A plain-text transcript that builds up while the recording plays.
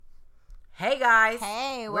Hey guys.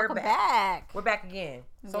 Hey, welcome back. We're back again.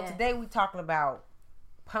 So Yeah. today we're talking about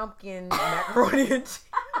pumpkin macaroni and cheese.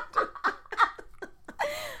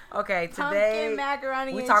 Okay, today Pumpkin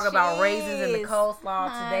macaroni we and talk about cheese. raisins in the coleslaw.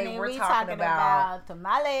 Today Honey, we're we talking about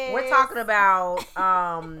tamales. we're talking about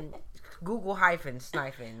Google hyphen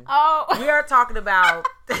sniping. Oh, We are talking about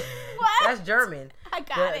What? that's German. I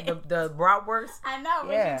got it. The bratwurst. I know,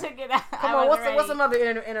 but Yeah. you took it out. Come I on, wasn't what's some ready.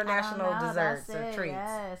 other international I don't know, desserts that's or it. treats?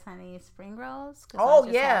 Yes, honey, spring rolls. 'Cause Oh I just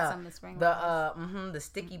had yeah, some of spring rolls. the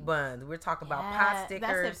sticky buns. We're talking about Yeah, pot stickers.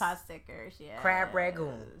 That's it, pot stickers. Yeah. crab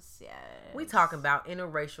ragoon. Yes. We talking about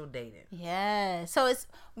interracial dating. Yeah. So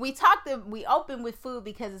we open with food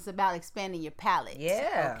because it's about expanding your palate.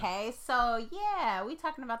 Yeah. Okay. So yeah, we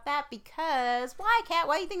talking about that because why, Kat?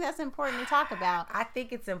 Why do you think that's important to talk about? I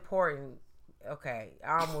think it's important. Okay,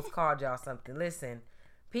 I almost called y'all something. Listen,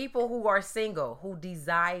 people who are single, who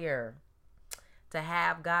desire to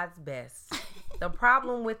have God's best. The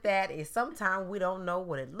problem with that is sometimes we don't know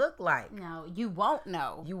what it looked like. No, you won't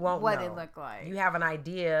know. You won't what know. it looked like. You have an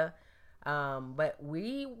idea, but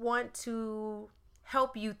we want to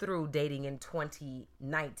help you through dating in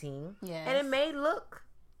 2019. Yes. And it may look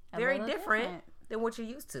A very little different than what you're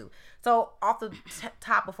used to. So off the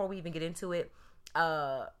top, before we even get into it,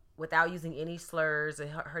 without using any slurs or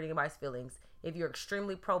hurting anybody's feelings, if you're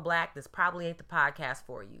extremely pro-black, this probably ain't the podcast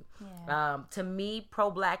for you. Yeah. To me,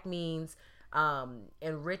 pro-black means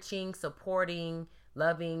enriching, supporting,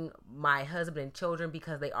 loving my husband and children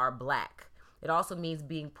because they are black. It also means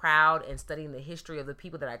being proud and studying the history of the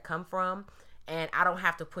people that I come from. And I don't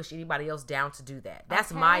have to push anybody else down to do that.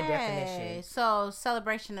 That's my definition. So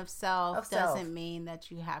celebration of self Of self. doesn't mean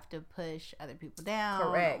that you have to push other people down.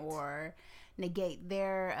 Correct. Or negate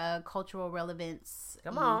their cultural relevance.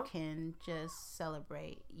 Come on. You can just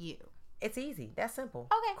celebrate you. It's easy. That's simple.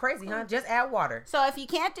 Okay, Crazy, cool. huh? Just add water. So if you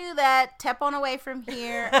can't do that, tap on away from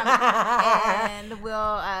here, and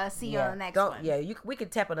we'll see you on the next one. Yeah, we can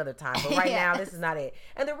tap another time, but right Yeah. now this is not it.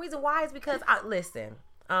 And the reason why is because listen,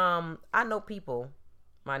 I know people,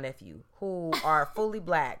 my nephew, who are fully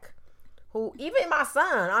black. Who, even my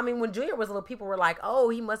son, I mean, when Junior was little, people were like, oh,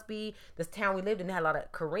 he must be, this town we lived in had a lot of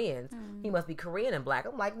Koreans. He must be Korean and black.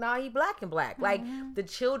 I'm like, nah, he black and black. Like, the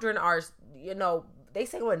children are, they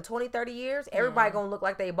say, in 20, 30 years, everybody gonna look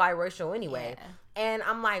like they biracial anyway. Yeah. And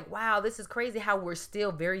I'm like, wow, this is crazy how we're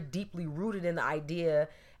still very deeply rooted in the idea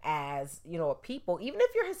as, a people, even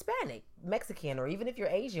if you're Hispanic, Mexican, or even if you're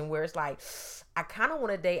Asian, where it's like, I kind of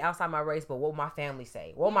want to date outside my race, but what will my family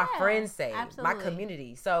say? What will my Yeah, friends say? absolutely. My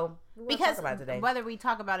community. So, we want to Because talk about it today. whether we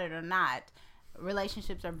talk about it or not,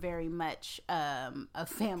 relationships are very much a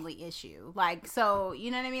family issue. Like, so, you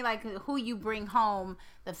know what I mean? Like, who you bring home,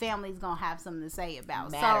 the family's gonna have something to say about.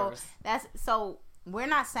 Matters. So we're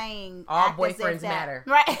not saying All act as if boyfriends that- matter.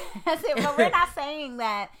 right? That's it. But we're not saying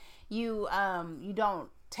that you don't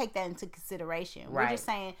take that into consideration. We're Right. just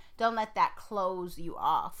saying don't let that close you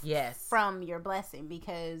off Yes. from your blessing,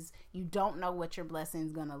 because you don't know what your blessing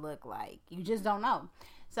is gonna look like. You just don't know.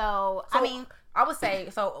 So I mean, I would say,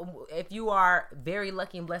 so if you are very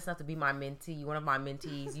lucky and blessed enough to be my mentee, one of my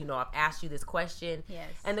mentees, I've asked you this question. Yes.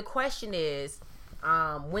 And the question is,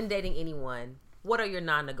 when dating anyone, what are your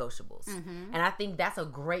non-negotiables? Mm-hmm. And I think that's a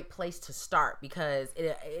great place to start because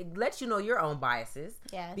it lets you know your own biases.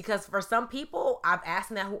 Yes. Because for some people, I've asked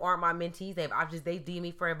them that who aren't my mentees, they DM me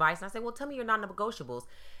for advice, and I say, well, tell me your non-negotiables.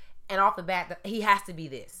 And off the bat, he has to be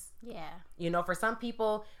this. yeah. For some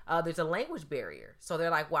people, there's a language barrier. So they're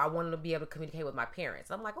like, well, I wanted to be able to communicate with my parents.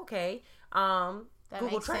 I'm like, okay. That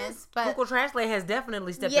makes sense, but Google Translate has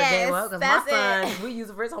definitely stepped Yes, their game up because my that's son, it. we use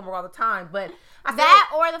it for his homework all the time. But I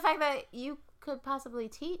that or the fact that you could possibly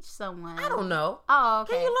teach someone. I don't know. Oh,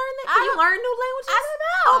 okay. Can you learn that? Can you learn new languages? I don't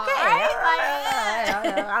know.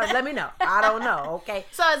 Okay. Right? Like, Let me know. I don't know. Okay.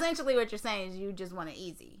 So essentially, what you're saying is you just want it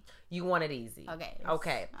easy. You want it easy. Okay.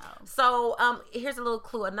 Okay. Oh. So, here's a little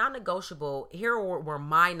clue. A non-negotiable. Here were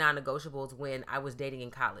my non-negotiables when I was dating in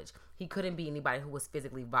college. He couldn't be anybody who was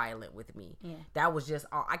physically violent with me. Yeah. That was just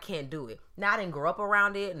all. I can't do it. Now, I didn't grow up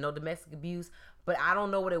around it. No domestic abuse. But I don't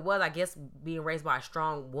know what it was. I guess being raised by a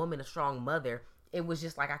strong woman, a strong mother, it was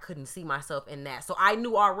just like I couldn't see myself in that. So I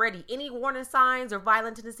knew already any warning signs or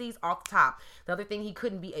violent tendencies off the top. The other thing, he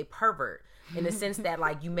couldn't be a pervert in the sense that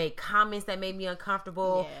like you made comments that made me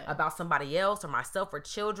uncomfortable about somebody else or myself or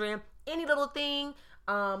children. Any little thing,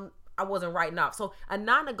 I wasn't writing off. So a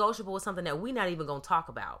non-negotiable is something that we're not even going to talk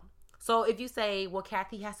about. So if you say, well,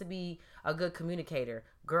 Kathy has to be a good communicator,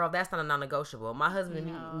 girl, that's not a non-negotiable. My husband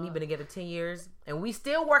and me been together 10 years, and we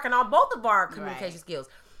still working on both of our communication skills.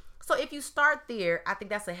 So if you start there, I think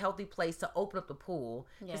that's a healthy place to open up the pool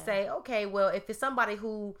to say, okay, well, if it's somebody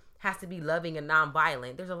who has to be loving and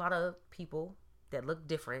non-violent, there's a lot of people that look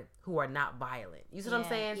different who are not violent. You see what I'm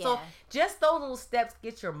saying? Yeah. So just those little steps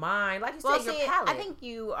get your mind, like you said, your palate. I think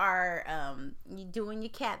you are you doing your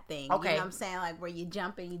cat thing. Okay. You know what I'm saying? Like where you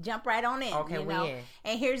jump right on in. Okay, you know?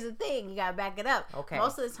 And here's the thing, you gotta back it up. Okay.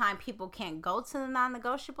 Most of the time people can't go to the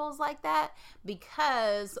non-negotiables like that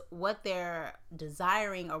because what they're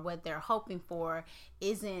desiring or what they're hoping for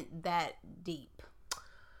isn't that deep.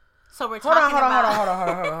 So we're talking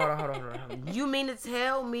about. Hold on. You mean to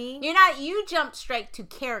tell me you jumped straight to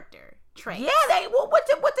character traits? Yeah, what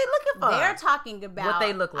they looking for? They're talking about what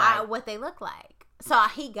they look like. What they look like. So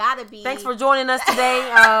he gotta be. Thanks for joining us today.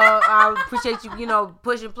 I appreciate you.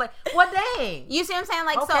 Push and play. What dang? You see what I'm saying?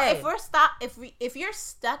 Like, okay. So if you're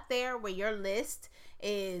stuck there where your list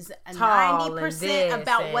is 90%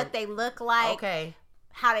 about what they look like. Okay.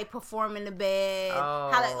 How they perform in the bed,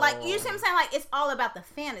 how they, like, you see what I'm saying? Like, it's all about the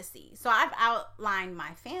fantasy. So I've outlined my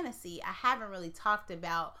fantasy. I haven't really talked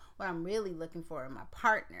about what I'm really looking for in my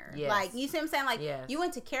partner. Yes. Like, you see what I'm saying? Like, you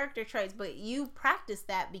went to character traits, but you practiced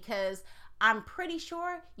that because I'm pretty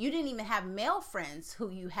sure you didn't even have male friends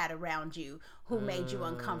who you had around you who made you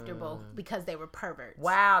uncomfortable because they were perverts.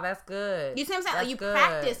 Wow, that's good. You see what I'm saying? Like, you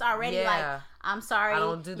practiced already. Like, I'm sorry,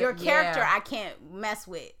 your character I can't mess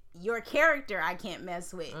with. Your character I can't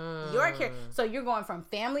mess with. Your character. So you're going from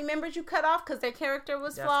family members you cut off because their character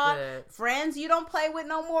was flawed. Good. Friends you don't play with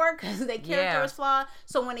no more because their character was flawed.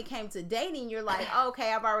 So when it came to dating, you're like,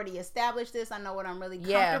 okay, I've already established this. I know what I'm really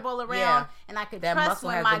comfortable around, and I can trust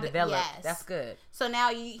when my developed. That's good. So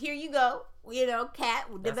now here you go.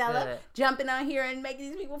 Cat will develop, jumping on here and making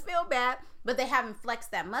these people feel bad, but they haven't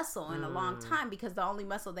flexed that muscle in a long time because the only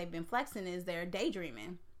muscle they've been flexing is their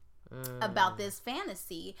daydreaming. About this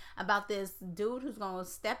fantasy, about this dude who's gonna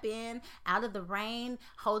step in out of the rain,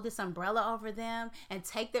 hold this umbrella over them, and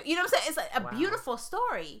take their, you know what I'm saying? It's like a beautiful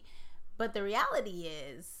story, but the reality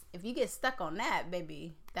is, if you get stuck on that,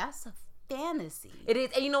 baby, that's a fantasy. It is,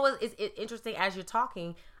 and you know what? It's interesting as you're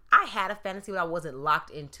talking. I had a fantasy, but I wasn't locked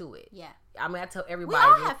into it. Yeah. I mean, I tell everybody,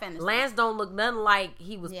 we all have fantasies. Lance don't look nothing like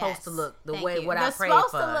he was supposed to look the way what I prayed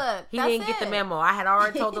for. He didn't get the memo. I had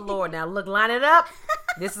already told the Lord, now look, line it up.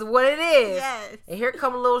 This is what it is. Yes. And here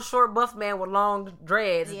come a little short buff man with long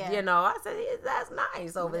dreads. Yeah. I said, that's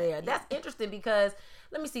nice over there. That's interesting because,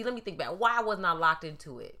 let me think back. Why wasn't I locked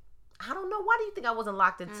into it? I don't know. Why do you think I wasn't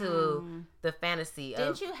locked into the fantasy?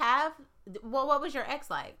 Didn't you have, what was your ex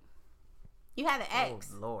like? You had an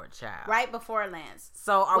ex. Oh, Lord, child. Right before Lance.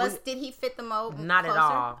 So did he fit the mold? Not closer? At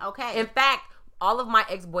all. Okay. In fact, all of my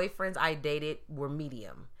ex-boyfriends I dated were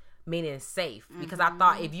medium, meaning safe. Because I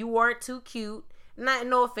thought if you weren't too cute,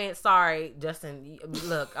 no offense, sorry, Justin.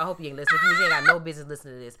 Look, I hope you ain't listening. You ain't got no business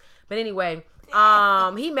listening to this. But anyway,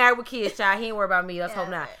 he married with kids, child. He ain't worried about me. Let's hope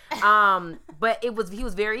not. But he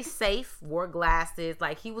was very safe. Wore glasses.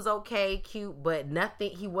 Like, he was okay, cute, but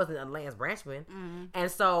nothing. He wasn't a Lance Branchman,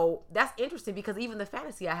 and so that's interesting because even the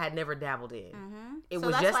fantasy I had never dabbled in. It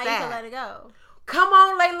was just that. So that's why you can let it go. Come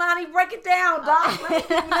on, Leilani, break it down, dog.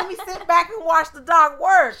 Let me sit back and watch the dog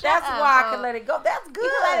work. That's why I can let it go. That's good.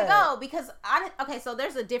 You can let it go because so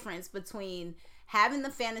there's a difference between having the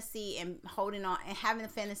fantasy and holding on, and having the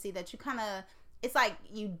fantasy that you kind of, it's like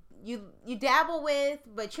you dabble with,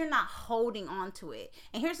 but you're not holding on to it.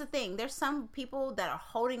 And here's the thing: there's some people that are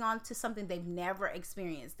holding on to something they've never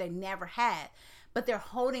experienced, they never had, but they're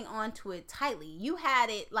holding on to it tightly. You had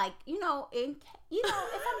it, like, if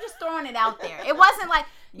I'm just throwing it out there, it wasn't like,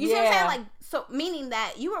 you see what I'm saying? Like, so meaning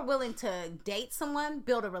that you were willing to date someone,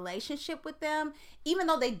 build a relationship with them, even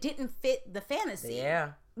though they didn't fit the fantasy.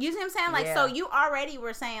 Yeah. You see what I'm saying? Like, so you already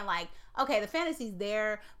were saying, like, okay, the fantasy's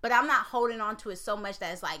there, but I'm not holding on to it so much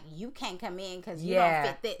that it's like, you can't come in because you don't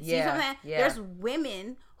fit this. You see what I'm saying? Yeah. There's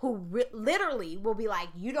women who literally will be like,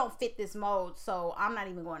 you don't fit this mold, so I'm not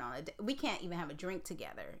even going on a date. We can't even have a drink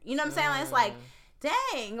together. You know what I'm saying? Like, it's like,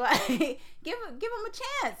 dang, like, give them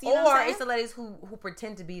a chance. You know what I'm saying? It's the ladies who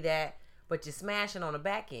pretend to be that, but you're smashing on the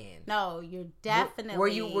back end. No, you're definitely were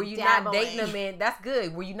you dabbling. Not dating them in? That's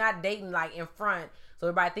good. Were you not dating like in front? So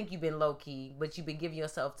everybody think you've been low key, but you've been giving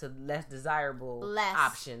yourself to less desirable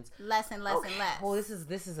options. Less and less and less. Well, this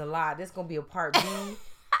is a lot. This is gonna be a part B.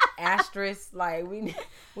 Asterisk. Like, we need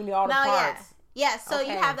all the parts. Yeah. So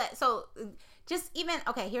you have that. So just even,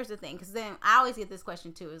 okay, here's the thing, because then I always get this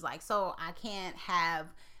question too, is like, so I can't have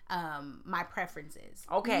my preferences.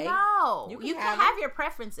 Okay. No, you can have your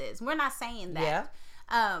preferences. We're not saying that.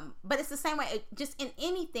 Yeah. But it's the same way, just in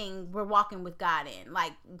anything we're walking with God in,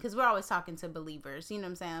 like, because we're always talking to believers, you know what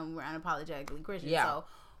I'm saying? We're unapologetically Christian. Yeah. So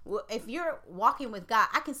if you're walking with God,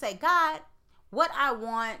 I can say, God, what I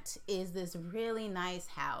want is this really nice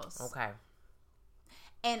house. Okay.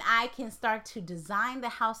 And I can start to design the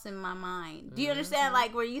house in my mind. Do you understand?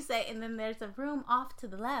 Like where you say, and then there's a room off to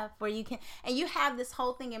the left where you can, and you have this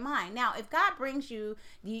whole thing in mind. Now, if God brings you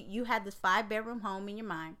had this 5-bedroom home in your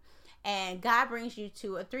mind, and God brings you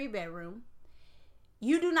to a 3-bedroom,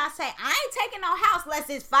 you do not say, I ain't taking no house unless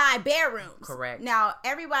it's 5 bedrooms. Correct. Now,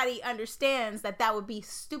 everybody understands that would be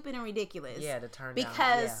stupid and ridiculous. Yeah, to turn down.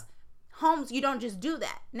 Because homes, you don't just do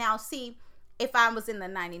that. Now, see, if I was in the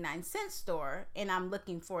 99-cent store and I'm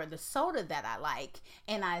looking for the soda that I like,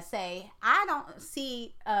 and I say, I don't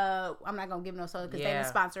see, I'm not going to give no soda because they didn't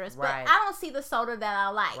sponsor us, but I don't see the soda that I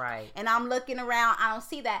like. Right. And I'm looking around, I don't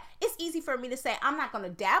see that. It's easy for me to say, I'm not going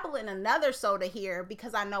to dabble in another soda here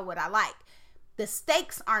because I know what I like. The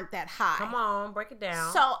stakes aren't that high. Come on, break it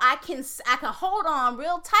down. So I can hold on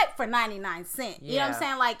real tight for 99 cents. You know what I'm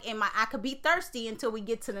saying? Like I could be thirsty until we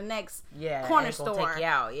get to the next corner store. Take you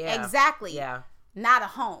out. Yeah. Exactly. Yeah. Not a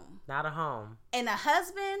home. Not a home. And a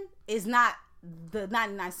husband is not the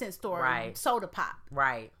 99-cent store soda pop.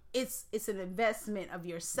 Right. It's an investment of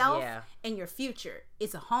yourself and your future.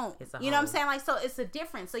 It's a home. You know what I'm saying? Like, so it's a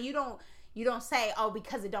difference. So you don't say, oh,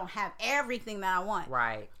 because it don't have everything that I want.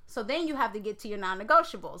 Right. So then you have to get to your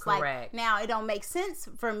non-negotiables. Correct. Like, now it don't make sense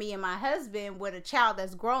for me and my husband with a child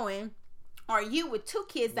that's growing, or you with 2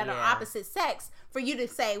 kids that are opposite sex, for you to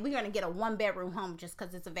say, we're going to get a 1-bedroom home just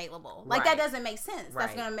because it's available. Like, that doesn't make sense.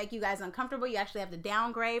 That's going to make you guys uncomfortable. You actually have to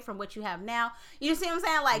downgrade from what you have now. You see what I'm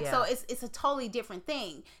saying? Like, so it's a totally different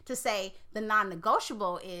thing to say the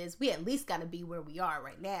non-negotiable is we at least got to be where we are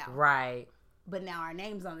right now. Right. But now our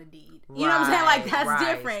name's on the deed. You know what I'm saying? Like, that's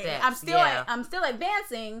different. Steps. I'm still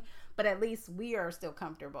advancing, but at least we are still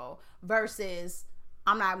comfortable versus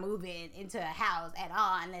I'm not moving into a house at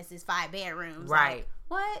all unless it's 5 bedrooms. Right. Like,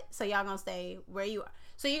 what? So y'all gonna stay where you are.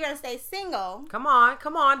 So you're gonna stay single. Come on,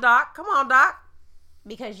 Doc. Come on, Doc.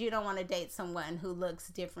 Because you don't want to date someone who looks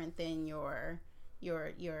different than your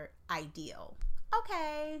ideal.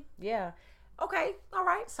 Okay. Yeah. Okay, all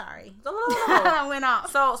right. Sorry. No. I went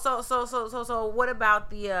off. So what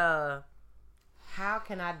about the how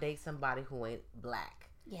can I date somebody who ain't black?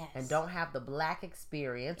 Yes. And don't have the black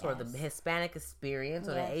experience or the Hispanic experience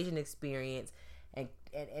or the Asian experience,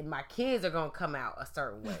 and my kids are gonna come out a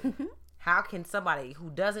certain way. How can somebody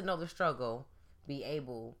who doesn't know the struggle be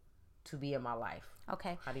able to be in my life?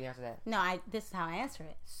 Okay. How do you answer that? No, this is how I answer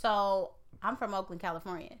it. So I'm from Oakland,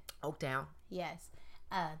 California. Oaktown. Yes.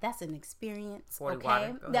 That's an experience. 40 okay.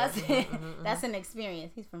 Water. That's that's an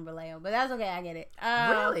experience. He's from Vallejo, but that's okay. I get it.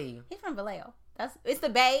 Really? He's from Vallejo. It's the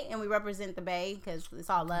Bay, and we represent the Bay because it's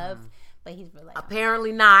all love. But he's Vallejo.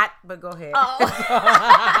 Apparently not. But go ahead. Oh.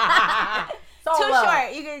 Too love.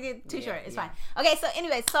 Short. You're gonna get too short. It's fine. Okay. So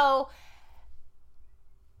anyway, so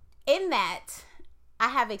in that, I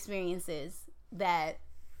have experiences that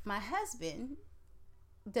my husband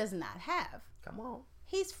does not have. Come on.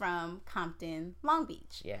 He's from Compton, Long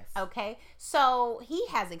Beach. Yes. Okay. So he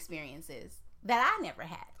has experiences that I never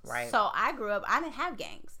had. Right. So I grew up, I didn't have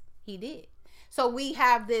gangs. He did. So we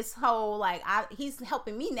have this whole, like, he's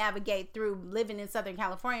helping me navigate through living in Southern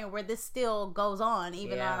California where this still goes on,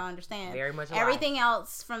 even though I don't understand. Very much everything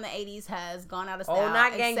else from the 80s has gone out of style. Oh,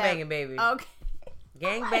 not gangbanging, baby. Okay.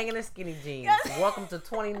 Gangbanging and skinny jeans. Welcome to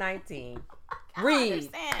 2019. Read.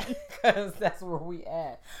 Understand. Because that's where we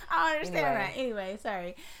at. I understand that. Anyway,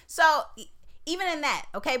 sorry. So even in that,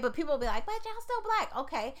 okay, but people will be like, but y'all still black.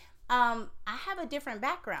 Okay. I have a different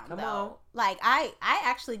background though. On. Like I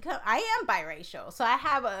actually I am biracial. So I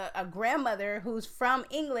have a grandmother who's from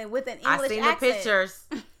England with an English accent. I seen the pictures.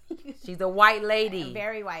 She's a white lady.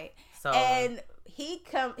 Very white. So and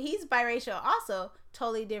he's biracial also,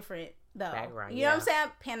 totally different though. Background, you know what I'm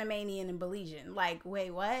saying? Panamanian and Belizean. Like,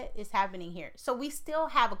 wait, what is happening here? So we still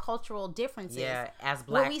have a cultural differences. Yeah, as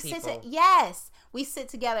black we people. We sit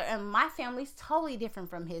together, and my family's totally different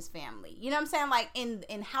from his family. You know what I'm saying? Like in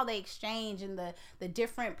how they exchange and the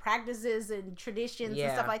different practices and traditions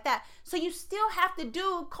and stuff like that. So you still have to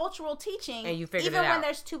do cultural teaching, and you figure even it out. when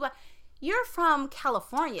there's two black. You're from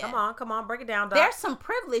California. Come on, break it down, Doc. There's some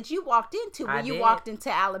privilege you walked into when you walked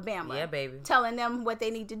into Alabama. Yeah, baby. Telling them what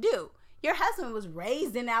they need to do. Your husband was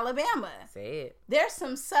raised in Alabama. Say it. There's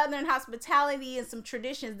some Southern hospitality and some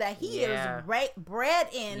traditions that he was bred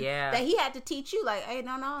in that he had to teach you. Like, hey,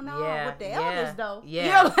 no, with the elders though. Yeah. You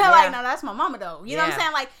know what I'm saying? Like, no, that's my mama though. You know what I'm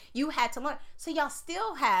saying? Like, you had to learn. So y'all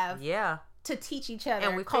still have to teach each other.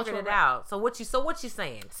 And we figured it out. So what you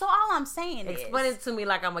saying? So all I'm saying is, explain it to me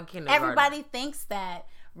like I'm a kindergartner. Everybody thinks that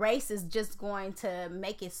race is just going to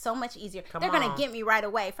make it so much easier. Come They're going on. to get me right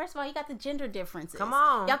away. First of all, you got the gender differences. Come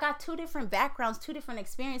on. Y'all got 2 different backgrounds, 2 different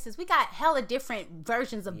experiences. We got hella different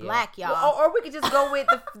versions of black, y'all. Well, or we could just go with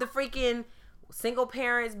the freaking single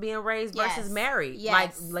parents being raised versus married.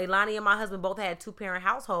 Like Leilani and my husband both had 2-parent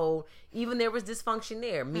household. Even there was dysfunction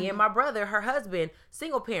there. Me and my brother, her husband,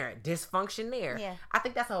 single parent, dysfunction there. Yeah. I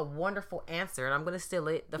think that's a wonderful answer, and I'm going to steal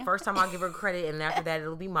it. The first time I'll give her credit, and after that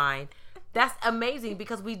it'll be mine. That's amazing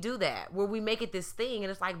because we do that, where we make it this thing, and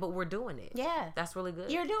it's like, but we're doing it. Yeah. That's really good.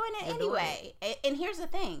 You're doing it We're anyway. doing And here's the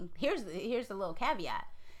thing. Here's the little caveat.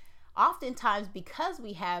 Oftentimes, because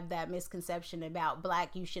we have that misconception about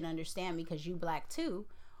black, you should understand because you black too,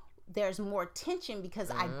 there's more tension because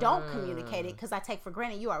I don't communicate it because I take for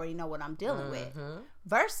granted you already know what I'm dealing with.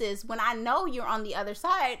 Versus when I know you're on the other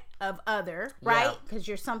side of other, right? Because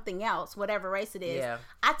you're something else, whatever race it is.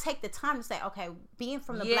 I take the time to say, okay, being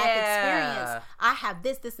from the black experience, I have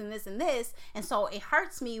this, this, and this, and this. And so it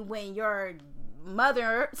hurts me when your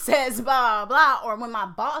mother says blah, blah, blah, or when my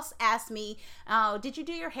boss asks me, did you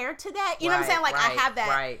do your hair today? You know what I'm saying? Like I have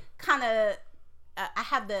that kind of, I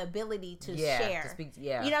have the ability to share. To speak, You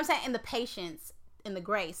know what I'm saying? And the patience and the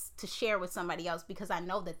grace to share with somebody else because I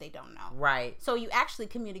know that they don't know. Right. So you actually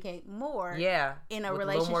communicate more in a with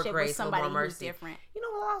relationship grace, with somebody who's different. You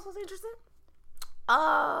know what else was interesting?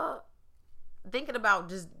 Thinking about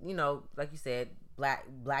just, you know, like you said,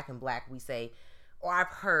 black and black, we say, or I've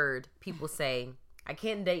heard people say, I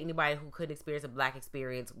can't date anybody who could experience a black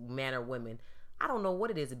experience, man or woman. I don't know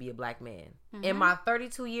what it is to be a black man. In my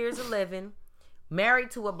 32 years of living,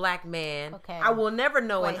 married to a black man, I will never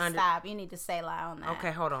know. Stop. You need to say lie on that.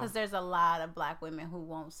 Okay, hold on. Because there's a lot of black women who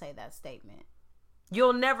won't say that statement.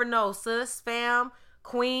 You'll never know, sis, fam,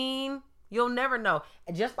 queen. You'll never know.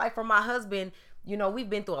 And just like for my husband, you know,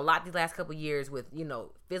 we've been through a lot these last couple of years with, you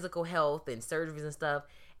know, physical health and surgeries and stuff.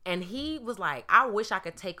 And he was like, I wish I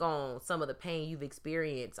could take on some of the pain you've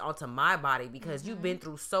experienced onto my body because you've been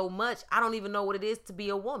through so much. I don't even know what it is to be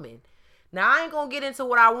a woman. Now, I ain't going to get into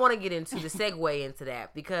what I want to get into to segue into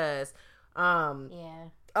that because I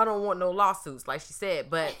don't want no lawsuits, like she said.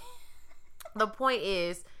 But the point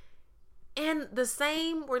is, in the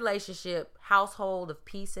same relationship, household of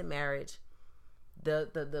peace and marriage,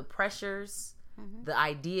 the pressures, the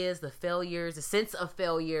ideas, the failures, the sense of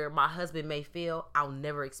failure my husband may feel, I'll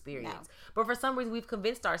never experience. No. But for some reason, we've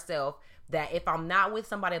convinced ourselves that if I'm not with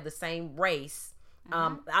somebody of the same race,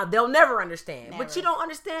 they'll never understand. Never. But you don't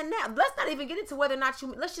understand now. Let's not even get into whether or not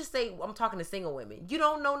you, let's just say I'm talking to single women. You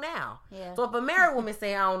don't know now. Yeah. So if a married woman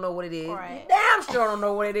say I don't know what it is, you damn sure don't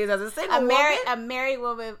know what it is as a single woman. A married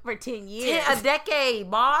woman for 10 years. A decade,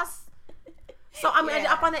 boss. So I mean,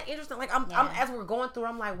 I find that interesting. Like I'm as we're going through,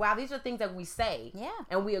 I'm like, wow, these are things that we say,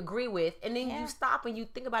 and we agree with, and then you stop and you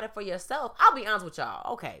think about it for yourself. I'll be honest with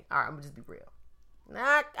y'all. Okay, all right, I'm gonna just be real.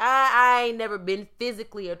 I ain't never been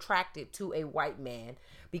physically attracted to a white man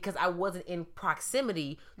because I wasn't in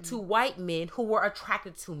proximity to white men who were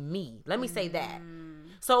attracted to me. Let me say that.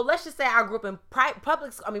 So let's just say I grew up in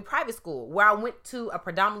private school where I went to a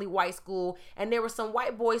predominantly white school and there were some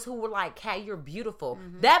white boys who were like, "Hey, you're beautiful."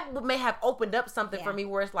 That may have opened up something for me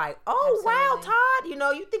where it's like, "Oh, wow, Todd, you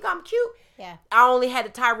know, you think I'm cute?" Yeah. I only had the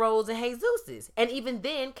Tyros and Jesuses. And even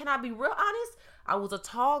then, can I be real honest? I was a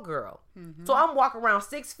tall girl. So I'm walking around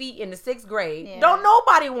 6 feet in the 6th grade. Yeah. Don't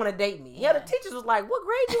nobody want to date me. Yeah, the teachers was like, "What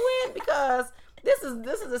grade you in?" Because this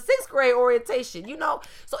is a 6th grade orientation, you know?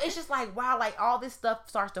 So it's just like, wow, like all this stuff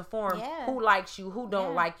starts to form. Who likes you? Who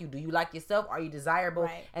don't like you? Do you like yourself? Are you desirable?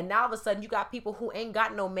 Right. And now all of a sudden you got people who ain't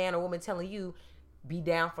got no man or woman telling you, be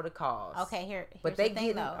down for the cause. Okay, here's the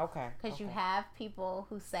thing though. Because you have people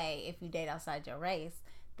who say if you date outside your race,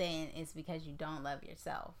 then it's because you don't love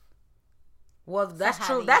yourself. Well, that's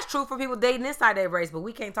true. That's true for people dating inside their race, but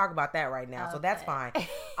we can't talk about that right now, so that's fine.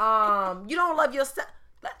 You don't love yourself.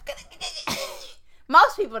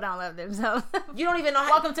 Most people don't love themselves. You don't even know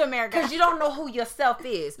how. Welcome to America. Because you don't know who yourself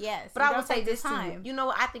is. Yes. But I would say this too. You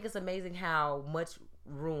know, I think it's amazing how much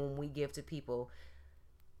room we give to people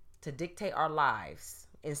to dictate our lives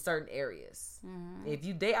in certain areas. If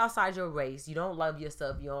you date outside your race, you don't love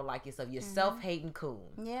yourself, you don't like yourself, you're self-hating coon.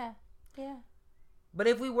 Yeah. Yeah. But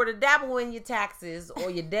if we were to dabble in your taxes or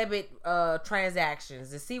your debit transactions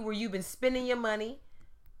to see where you've been spending your money,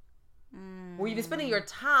 where you've been spending your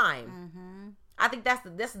time, I think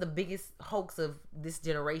that's the biggest hoax of this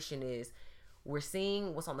generation is we're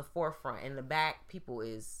seeing what's on the forefront. In the back, people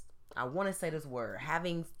is, I want to say this word,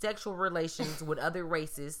 having sexual relations with other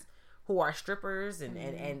races who are strippers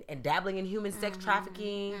and dabbling in human sex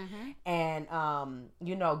trafficking and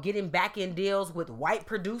you know, getting back in deals with white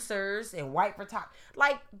producers and white photog.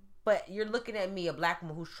 Like, But you're looking at me, a black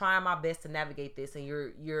woman who's trying my best to navigate this, and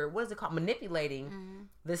you're what is it called? Manipulating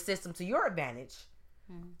the system to your advantage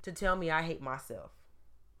to tell me I hate myself.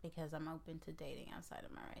 Because I'm open to dating outside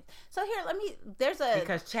of my race. So here,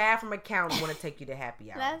 because Chad from accounts want to take you to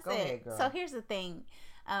happy hour. That's Go ahead, girl. So here's the thing,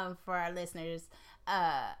 for our listeners,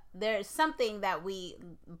 there's something that we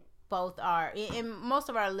both are, and most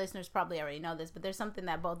of our listeners probably already know this, but there's something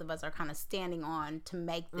that both of us are kind of standing on to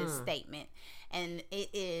make this statement, and it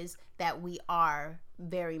is that we are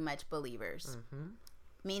very much believers.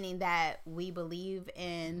 Meaning that we believe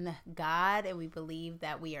in God, and we believe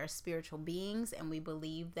that we are spiritual beings, and we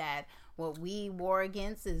believe that what we war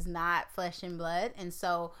against is not flesh and blood. And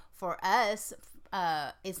so for us,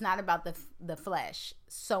 it's not about the flesh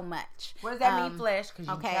so much. What does that mean, flesh?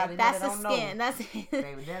 Okay, that's the skin. Know. That's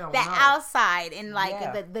Baby, the outside and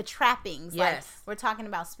like the trappings. Yes. Like we're talking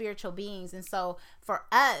about spiritual beings. And so for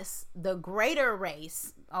us, the greater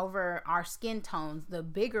race over our skin tones, the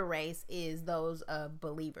bigger race is those of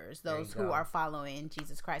believers, those who are following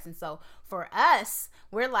Jesus Christ. And so for us,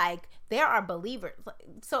 we're like, there are believers.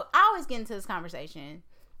 So I always get into this conversation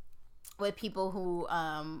with people who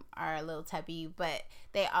are a little teppy, but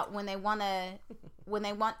they when they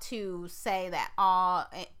want to say that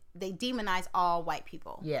they demonize all white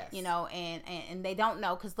people. Yes. You know, and they don't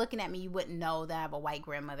know, because looking at me, you wouldn't know that I have a white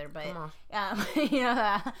grandmother, but you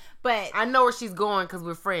know, but I know where she's going because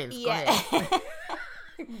we're friends. Yeah. Go ahead.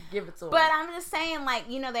 Give it to her. But I'm just saying, like,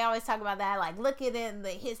 you know, they always talk about that, like, look at it, the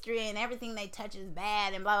history, and everything they touch is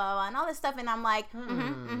bad, and blah, blah, blah, and all this stuff, and I'm like,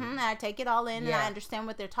 I take it all in, and I understand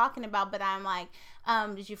what they're talking about, but I'm like,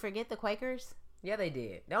 did you forget the Quakers? Yeah, they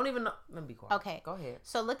did. They don't even know. Let me be quiet. Okay. Go ahead.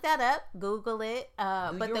 So look that up. Google it.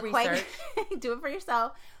 But the Quakers, do it for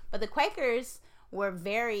yourself. But the Quakers were a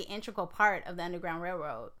very integral part of the Underground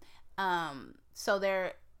Railroad. So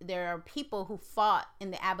there are people who fought in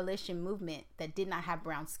the abolition movement that did not have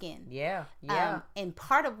brown skin. Yeah. And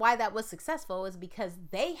part of why that was successful is because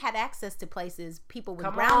they had access to places people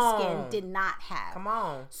with brown skin did not have. Come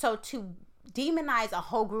on. So to demonize a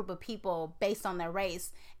whole group of people based on their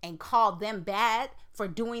race and call them bad for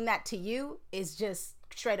doing that to you is just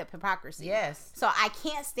straight up hypocrisy. Yes. So I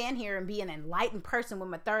can't stand here and be an enlightened person with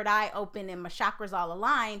my third eye open and my chakras all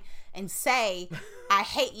aligned and say I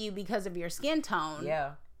hate you because of your skin tone.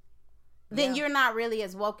 Yeah. Then you're not really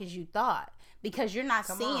as woke as you thought, because you're not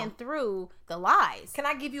seeing through the lies. Can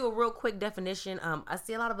I give you a real quick definition? I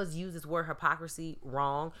see a lot of us use this word hypocrisy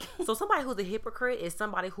wrong. So somebody who's a hypocrite is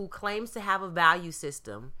somebody who claims to have a value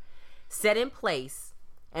system set in place,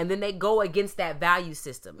 and then they go against that value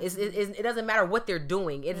system. It doesn't matter what they're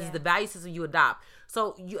doing. It is the value system you adopt.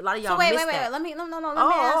 So a lot of y'all miss that. Let me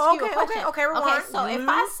ask you a question. Okay, rewind. Okay, so if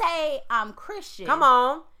I say I'm Christian. Come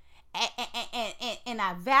on. And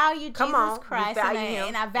I value Jesus Christ,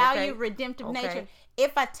 and I value redemptive nature.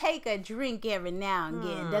 If I take a drink every now and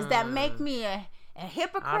again, does that make me a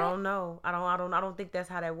hypocrite? I don't know. I don't think that's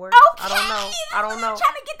how that works. Okay, I don't know. I'm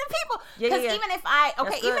trying to get the people, because even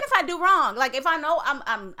if I do wrong, like if I know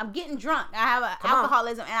I'm getting drunk, I have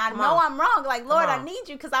alcoholism, and I know I'm wrong. Like, Lord, I need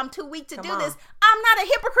you because I'm too weak to do this. I'm not a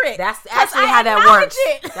hypocrite. That's actually how that works.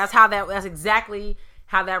 That's exactly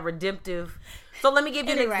how that redemptive. So let me give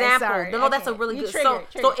you an example. Sorry. No, that's a really good.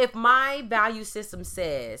 So if my value system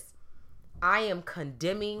says I am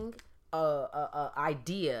condemning a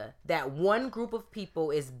idea that one group of people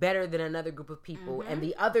is better than another group of people, and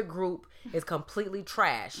the other group is completely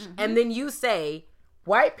trash, and then you say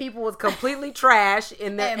white people is completely trash,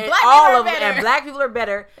 and black people are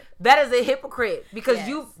better. That is a hypocrite, because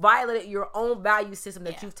you violated your own value system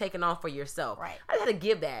that you've taken on for yourself. Right. I just had to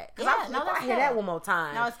give that, because I hear that one more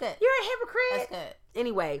time. No, it's good. You're a hypocrite. That's good.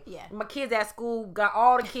 Anyway, my kids at school got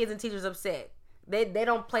all the kids and teachers upset. They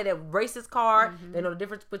don't play that racist card. They know the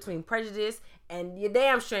difference between prejudice, and you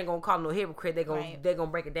damn sure ain't gonna call them no hypocrite. They're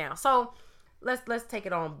gonna break it down. So let's take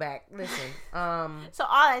it on back. Listen. So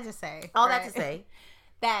all that to say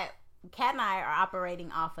that Kat and I are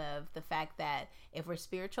operating off of the fact that if we're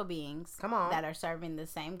spiritual beings that are serving the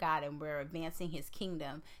same God and we're advancing his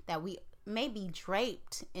kingdom, that we may be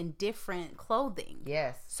draped in different clothing.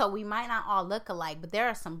 Yes. So we might not all look alike, but there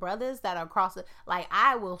are some brothers that are across it. Like,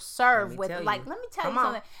 I will serve with, like, let me tell you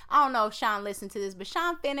something. I don't know if Sean listened to this, but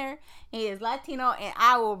Sean Finner, he is Latino, and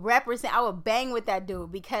I will bang with that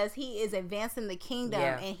dude, because he is advancing the kingdom,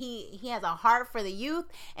 and he has a heart for the youth,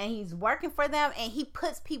 and he's working for them, and he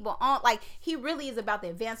puts people on, like, he really is about the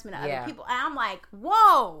advancement of other people. And I'm like,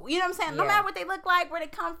 whoa, you know what I'm saying? No matter what they look like, where they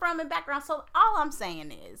come from, and background. So all I'm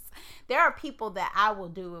saying is, there are people that I will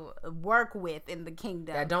do work with in the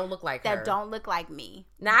kingdom that don't look like her. That don't look like me.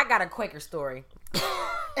 Now, I got a Quaker story.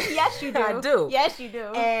 Yes, you do. I do. Yes, you do.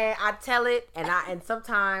 And I tell it, and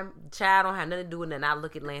sometimes child don't have nothing to do with it, and I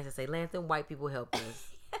look at Lance and say, Lance, them white people helped us.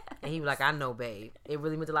 And he was like, I know, babe. It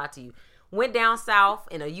really meant a lot to you. Went down south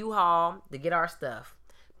in a U-Haul to get our stuff.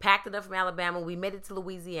 Packed it up from Alabama. We made it to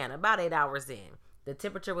Louisiana about 8 hours in. The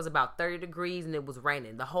temperature was about 30 degrees and it was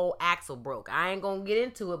raining. The whole axle broke. I ain't gonna get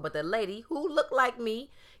into it, but the lady who looked like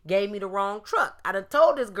me gave me the wrong truck. I done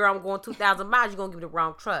told this girl I'm going 2,000 miles. You're gonna give me the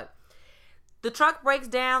wrong truck. The truck breaks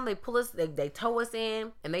down. They pull us. They tow us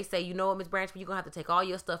in, and they say, you know what, Miss Branchford, you're gonna have to take all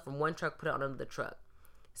your stuff from one truck, put it on another truck.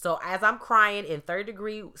 So as I'm crying in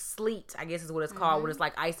 30-degree sleet, I guess is what it's called, when it's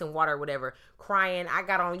like ice and water or whatever, crying, I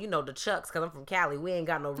got on, the chucks, because I'm from Cali. We ain't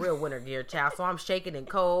got no real winter gear, child. So I'm shaking and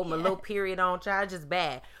cold, my little period on, child, just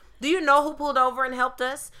bad. Do you know who pulled over and helped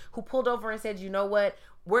us? Who pulled over and said, you know what,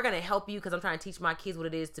 we're going to help you because I'm trying to teach my kids what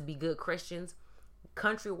it is to be good Christians.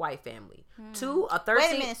 Country white family. 2, a 13.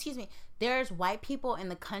 Wait a minute, excuse me. There's white people in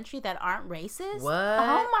the country that aren't racist? What?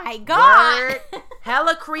 Oh my God.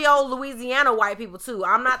 Hella Creole Louisiana white people too.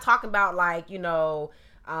 I'm not talking about like, well,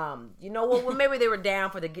 maybe they were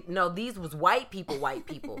down for these was white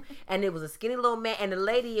people. And it was a skinny little man, and the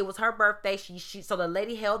lady, it was her birthday. So the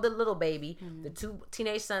lady held the little baby. The 2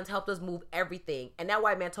 teenage sons helped us move everything. And that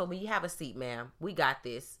white man told me, you have a seat, ma'am. We got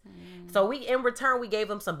this. So in return, we gave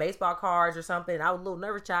him some baseball cards or something. And I was a little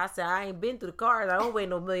nervous, child. I said, I ain't been through the cards. I don't win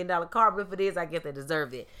no $1 million card, but if it is, I guess they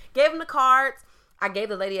deserved it. Gave him the cards. I gave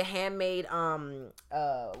the lady a handmade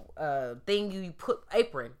thing you put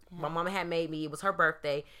apron. My mama had made me. It was her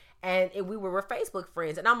birthday. And we were Facebook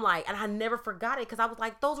friends. And I'm like, and I never forgot it because I was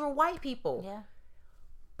like, those were white people. Yeah.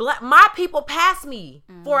 My people passed me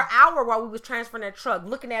for an hour while we was transferring that truck,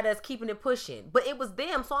 looking at us, keeping it pushing. But it was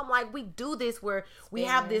them. So I'm like, we do this where we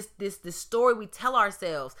have this story we tell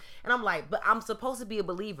ourselves. And I'm like, but I'm supposed to be a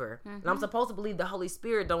believer. And I'm supposed to believe the Holy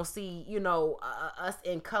Spirit don't see, us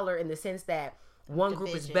in color in the sense that one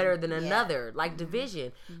group is better than another, like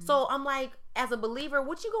division. So I'm like, as a believer,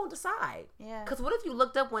 what you gonna decide? Yeah. Because what if you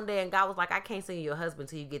looked up one day and God was like, I can't sing your husband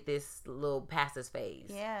till you get this little past this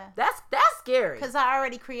phase? Yeah. That's scary. Because I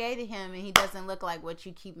already created him and he doesn't look like what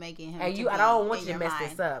you keep making him. And I don't want you to mess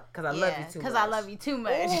this up because I love you too much. Because I love you too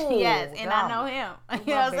much. Ooh, yes. And God. I know him.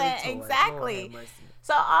 You know what I'm saying? Exactly.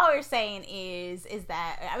 So all we're saying is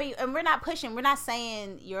that, and we're not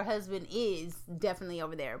saying your husband is definitely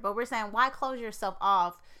over there, but we're saying, why close yourself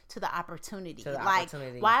off to the opportunity?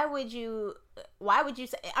 Why would you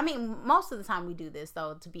say, most of the time we do this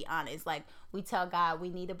though, to be honest, like we tell God we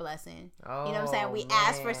need a blessing. You know what I'm saying? We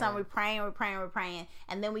ask for something, we're praying.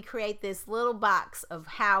 And then we create this little box of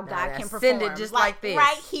how God can perform. Send it just like this.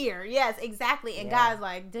 Right here. Yes, exactly. And God's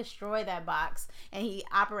like, destroy that box. And he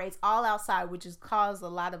operates all outside, which has caused a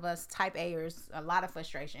lot of us type A'ers a lot of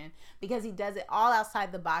frustration because he does it all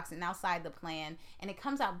outside the box and outside the plan. And it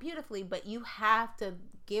comes out beautifully, but you have to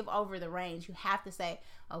give over the reins. You have to say,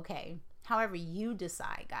 okay, however you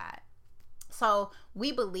decide, God. So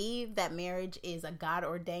we believe that marriage is a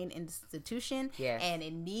God-ordained institution, and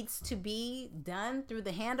it needs to be done through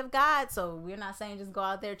the hand of God. So we're not saying just go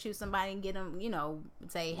out there, choose somebody and get them,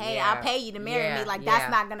 say, hey, I'll pay you to marry me. Like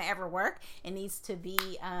that's not going to ever work. It needs to be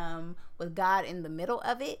with God in the middle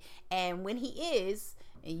of it. And when he is,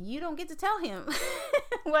 you don't get to tell him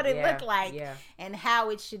what it looked like and how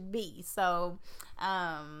it should be. So,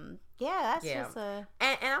 that's just a...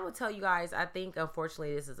 And I would tell you guys, I think,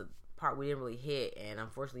 unfortunately, this is a part we didn't really hit, and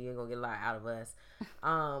unfortunately, you ain't gonna get a lot out of us.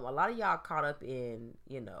 A lot of y'all caught up in,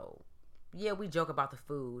 we joke about the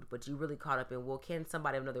food, but you really caught up in, well, can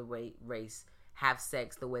somebody of another race have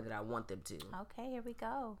sex the way that I want them to? Okay, here we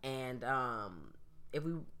go. And,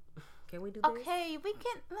 can we do this? Okay, we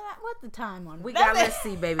can. What's the time on? Let's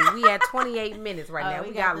see, baby. We at 28 minutes right now.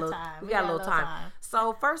 We got a little time.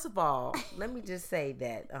 So first of all, let me just say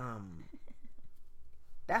that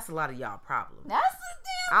that's a lot of y'all problem. That's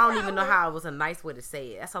a damn I don't even know how it was a nice way to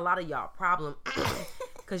say it. That's a lot of y'all problem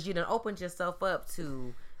because you done opened yourself up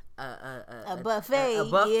to a buffet. A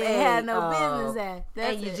buffet. You had no business at.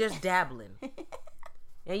 And you're just dabbling.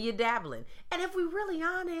 And if we really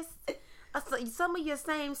honest, some of your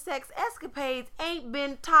same-sex escapades ain't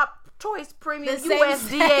been top choice premium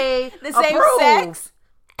USDA the same sex.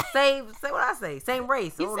 Say what I say. Same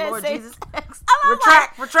race. You said Lord same Jesus. Sex.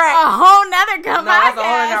 Retract. A whole nother that's a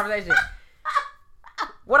whole other conversation.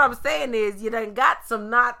 What I'm saying is you done got some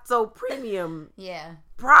not so premium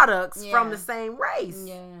products from the same race.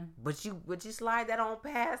 Yeah. But you slide that on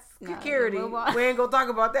past security. We ain't gonna talk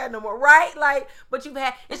about that no more. Right? Like, but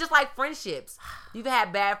it's just like friendships. You've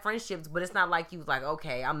had bad friendships, but it's not like you was like,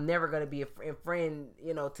 okay, I'm never gonna be a friend,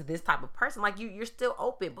 to this type of person. Like you're still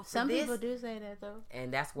open. But some people do say that though.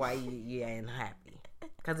 And that's why you ain't happy.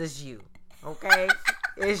 Because it's you. Okay?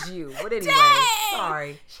 It's you. But anyway, Dang!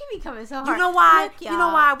 sorry. She be coming so hard. You know why? Look, you know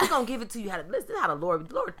why? We're going to give it to you. This is how the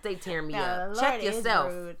Lord stay tearing me No, up. the Check Lord is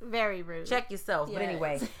yourself. rude. Very rude. Check yourself. Yes. But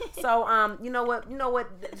anyway, so you know what?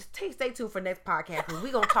 Stay tuned for next podcast. And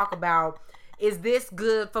we're going to talk about, is this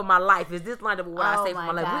good for my life? Is this lined up with what I say for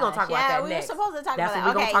my life? We're going to talk about that next. We were supposed to talk That's about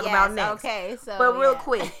what we're going to talk about next. Okay, so but real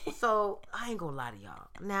quick, so I ain't going to lie to y'all.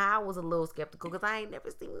 Now, I was a little skeptical because I ain't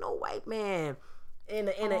never seen no white man in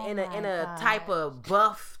a type of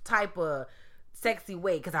buff, type of sexy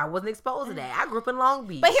way, because I wasn't exposed to that. I grew up in Long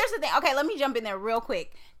Beach. But here's the thing. Okay, let me jump in there real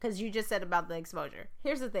quick because you just said about the exposure.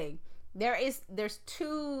 Here's the thing. There's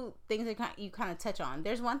two things that you kind of touch on.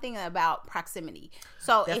 There's one thing about proximity.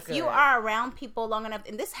 So That's if good. you are around people long enough,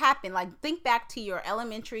 and this happened, like think back to your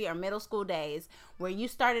elementary or middle school days where you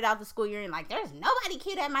started out the school year and like, there's nobody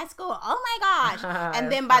cute at my school. Oh my gosh.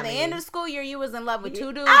 And then by the end of the school year, you was in love with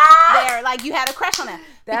two dudes there. Like you had a crush on them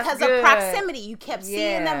because good. of proximity. You kept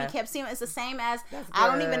seeing them. Yeah. You kept seeing them. It's the same as, That's I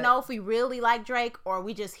don't good. even know if we really like Drake or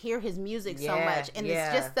we just hear his music so Yeah, much. And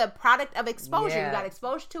yeah. it's just the product of exposure. Yeah. You got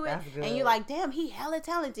exposed to it. That's good. And you're like, damn, he hella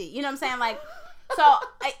talented. You know what I'm saying? Like, so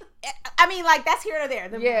I mean, like that's here or there.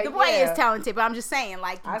 The boy is talented, but I'm just saying,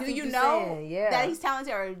 like, do you know that he's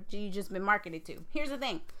talented, or do you just been marketed to? Here's the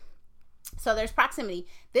thing. So there's proximity.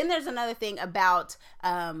 Then there's another thing about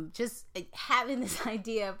just having this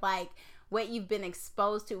idea of like what you've been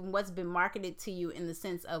exposed to and what's been marketed to you in the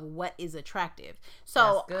sense of what is attractive.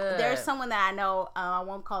 So there's someone that I know, I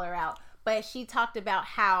won't call her out, but she talked about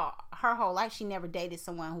how her whole life she never dated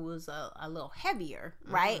someone who was a little heavier,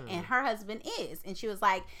 right? And her husband is. And she was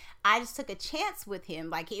like, I just took a chance with him.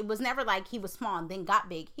 Like, it was never like he was small and then got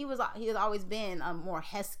big. He has always been a more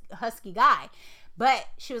husky guy. But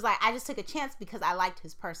she was like, I just took a chance because I liked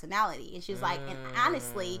his personality. And she was like, and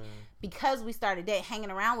honestly, because we started hanging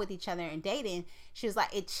around with each other and dating, she was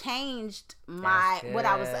like, it changed what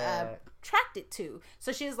I was attracted to.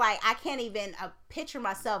 So she was like, I can't even picture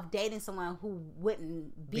myself dating someone who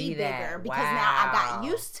wouldn't be bigger because now I got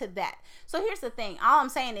used to that. So here's the thing. All I'm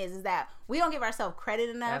saying is that we don't give ourselves credit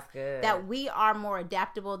enough that we are more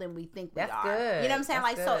adaptable than we think we are. Good. You know what I'm saying?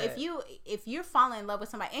 That's like, good. so if you're falling in love with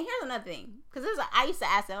somebody, and here's another thing, because I used to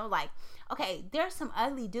ask them, I was like, okay, there's some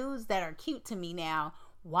ugly dudes that are cute to me now.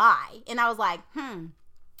 Why? And I was like,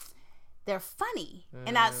 they're funny.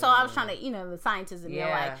 And so I was trying to, the scientists and they're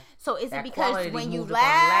like, so is it because when you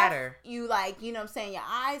laugh, you like, you know what I'm saying, your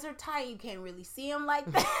eyes are tight, you can't really see them like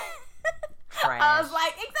that? Trash. I was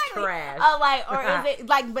like, exactly. Trash. I was like, or is it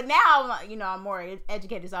like, but now, I'm more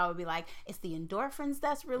educated, so I would be like, it's the endorphins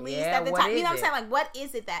that's released at the time. You know what I'm saying? Like, what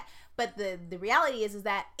is it that, but the reality is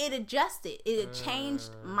that it adjusted. It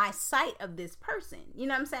changed my sight of this person. You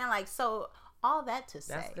know what I'm saying? Like, so all that to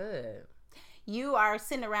say. That's good. You are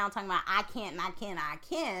sitting around talking about, I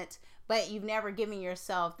can't, but you've never given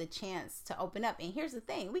yourself the chance to open up. And here's the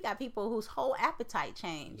thing. We got people whose whole appetite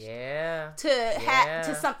changed.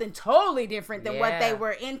 To something totally different than what they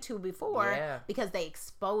were into before because they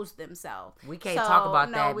exposed themselves. We can't talk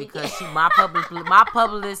about that because my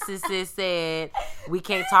publicist said we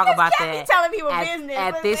can't talk about that telling people business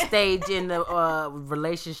at this stage in the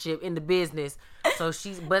relationship, in the business. So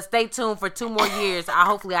but stay tuned for 2 more years.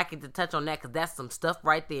 Hopefully I get to touch on that because that's some stuff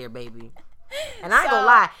right there, baby. And I ain't gonna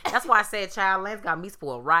lie, that's why I said Child Lance got me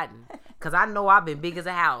spoiled rotten. Cause I know I've been big as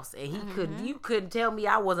a house, and you couldn't tell me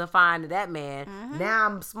I wasn't fine to that man. Now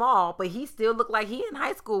I'm small, but he still looked like he in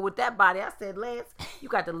high school with that body. I said, Lance, you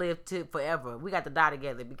got to live forever. We got to die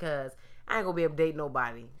together because I ain't gonna be able to date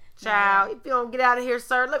nobody. Child, if you don't get out of here,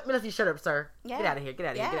 sir, let you shut up, sir. Yeah. Get out of here.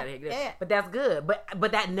 Yeah. But that's good.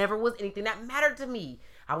 But that never was anything that mattered to me.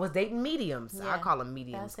 I was dating mediums. Yeah. I call them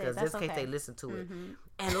mediums because just in case they listen to it.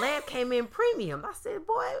 And Lance came in premium. I said,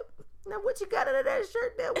 boy, now what you got under that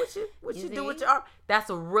shirt there? What you do with your arm?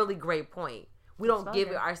 That's a really great point. We don't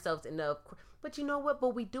give ourselves enough. But you know what? But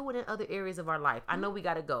we do it in other areas of our life. I know we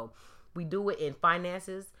got to go. We do it in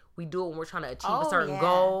finances. We do it when we're trying to achieve a certain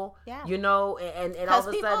goal. Yeah. You know, and all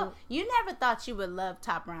of a sudden. You never thought you would love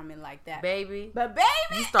Top Ramen like that. Baby. But baby.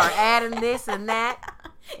 You start adding this and that.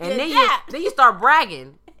 And then you start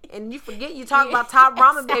bragging. And you forget you talk about Top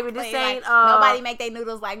Ramen, baby. This ain't nobody make their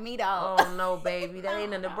noodles like me though. Oh no, baby. That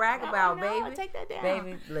ain't nothing to brag about, baby. Take that down.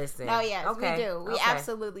 Baby, listen. No, yes, we do. We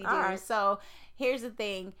absolutely do. Right. So here's the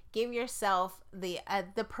thing. Give yourself the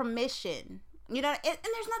permission. You know, and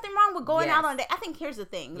there's nothing wrong with going out on a date. I think here's the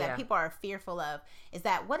thing that people are fearful of is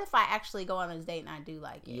that what if I actually go on a date and I do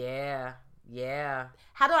like it? Yeah.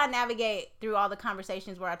 How do I navigate through all the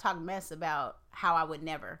conversations where I talk mess about how I would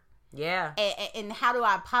never? Yeah. And how do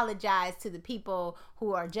I apologize to the people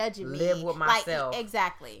who are judging me? Live with myself. Like,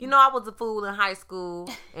 exactly. You know, I was a fool in high school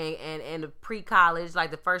and pre-college,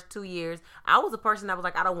 like the first 2 years. I was a person that was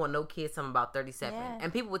like, I don't want no kids till I'm about 37. Yeah.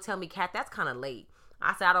 And people would tell me, Kat, that's kind of late.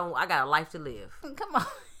 I said, I got a life to live. Come on.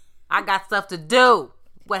 I got stuff to do.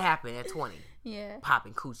 What happened at 20? Yeah.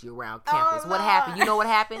 Popping coochie around campus. Oh, what Lord. happened? You know what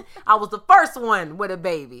happened? I was the first one with a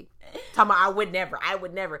baby. Talking about I would never.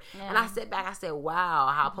 Yeah. And I sat back, I said, wow,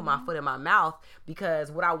 how I put my foot in my mouth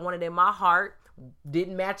because what I wanted in my heart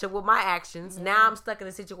didn't match up with my actions. Yeah. Now I'm stuck in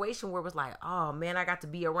a situation where it was like, oh man, I got to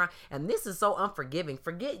be around. And this is so unforgiving.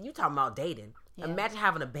 Forget you talking about dating. Yeah. Imagine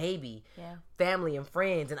having a baby, Yeah. family and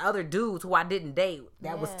friends and other dudes who I didn't date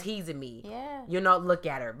that was Yeah. teasing me. Yeah. You know, look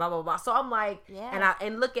at her, blah blah blah. So I'm like, Yeah.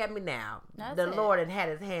 and look at me now. That's the it. Lord had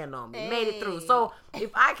his hand on me, made it through. Hey. So if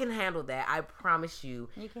I can handle that, I promise you,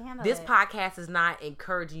 You can handle this it. podcast is not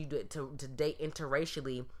encouraging you to date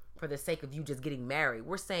interracially for the sake of you just getting married.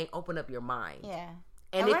 We're saying open up your mind. Yeah.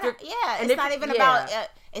 And we're if you're, not, yeah, and it's if- not even yeah. about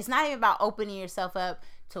it's not even about opening yourself up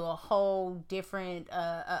to a whole different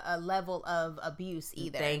a level of abuse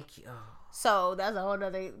either. Thank you. Oh. So that's a whole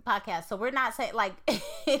nother podcast. So we're not saying like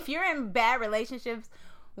if you're in bad relationships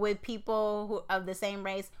with people who of the same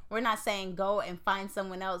race, we're not saying go and find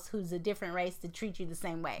someone else who's a different race to treat you the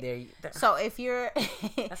same way. So if you're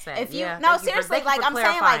sad. if you Yeah. no Thank you seriously for like I'm saying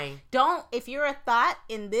like clarifying. don't if you're a thought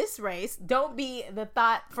in this race, don't be the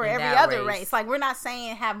thought for In every that other race. race. Like we're not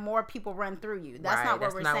saying have more people run through you. That's Right, not what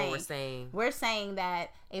that's we're not saying. what we're saying. We're saying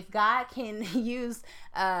that if God can use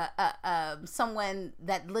someone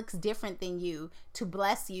that looks different than you to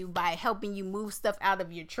bless you by helping you move stuff out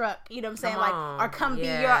of your truck, you know what I'm saying? Come Like, on. or come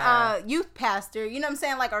Yeah. be your youth pastor, you know what I'm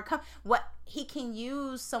saying? Like, or come, what he can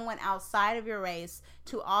use someone outside of your race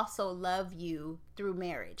to also love you through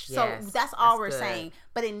marriage. Yes, so that's all that's we're good. saying.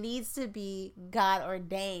 But it needs to be God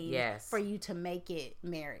ordained Yes. for you to make it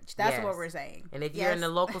marriage. That's Yes. what we're saying. And if you're in the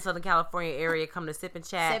local Southern California area, come to Sip and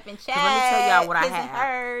Chat. Sip and 'Cause let me tell y'all what I his and have.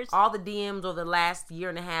 hers. All the DMs over the last year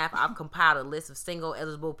and a half, I've compiled a list of single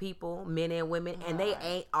eligible people, men and women, and they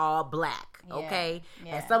ain't all black, Yeah. okay?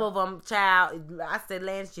 Yeah. And some of them, child, I said,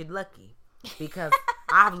 Lance, you're lucky. Because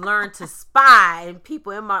I've learned to spy and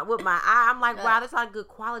people with my eye. I'm like, wow, there's a lot of good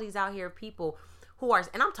qualities out here of people who are,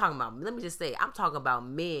 and I'm talking about, let me just say, I'm talking about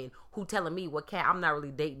men who telling me, well, Kat, I'm not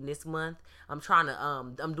really dating this month. I'm trying to,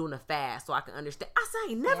 I'm doing a fast so I can understand. I say, I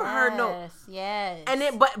ain't never heard no. Yes. And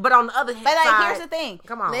then, but on the other hand, But like, side, here's the thing.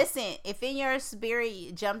 Come on. Listen, if in your spirit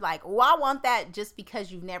you jump like, oh, I want that just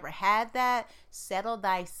because you've never had that, settle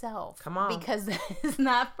thyself. Come on. Because that is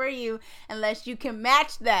not for you unless you can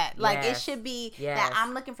match that. Like, it Yes. should be Yes. that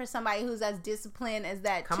I'm looking for somebody who's as disciplined as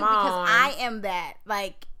that Come too. Because on. I am that.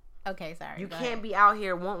 Like, okay, sorry. You Go can't ahead. be out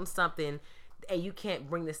here wanting something and you can't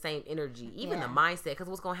bring the same energy, even Yeah. the mindset. Because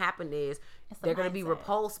what's going to happen is It's the they're going to be mindset.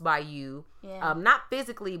 repulsed by you, Yeah. not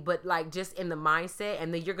physically, but like just in the mindset.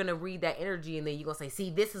 And then you're going to read that energy, and then you're going to say,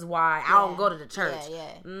 "See, this is why I don't go to the church." Yeah.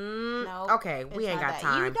 No, Nope, okay, we it's ain't not got that.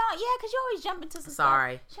 time. You don't, yeah, because you always jump into some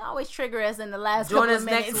Sorry. stuff. You always trigger us in the last Join couple us of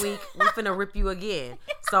minutes. next week. We finna rip you again.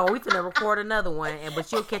 So we finna record another one,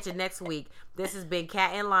 but you'll catch it next week. This has been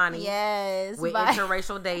Kat and Lonnie Yes. with bye.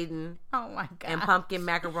 interracial dating Oh my god. and pumpkin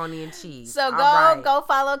macaroni and cheese. So All go right. go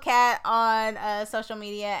follow Kat on social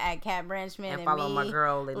media at Kat Branchman And follow me, my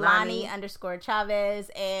girl, Lonnie Leilani. _Chavez,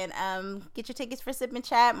 and get your tickets for Sip and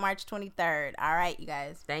Chat March 23rd. All right, you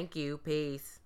guys. Thank you. Peace.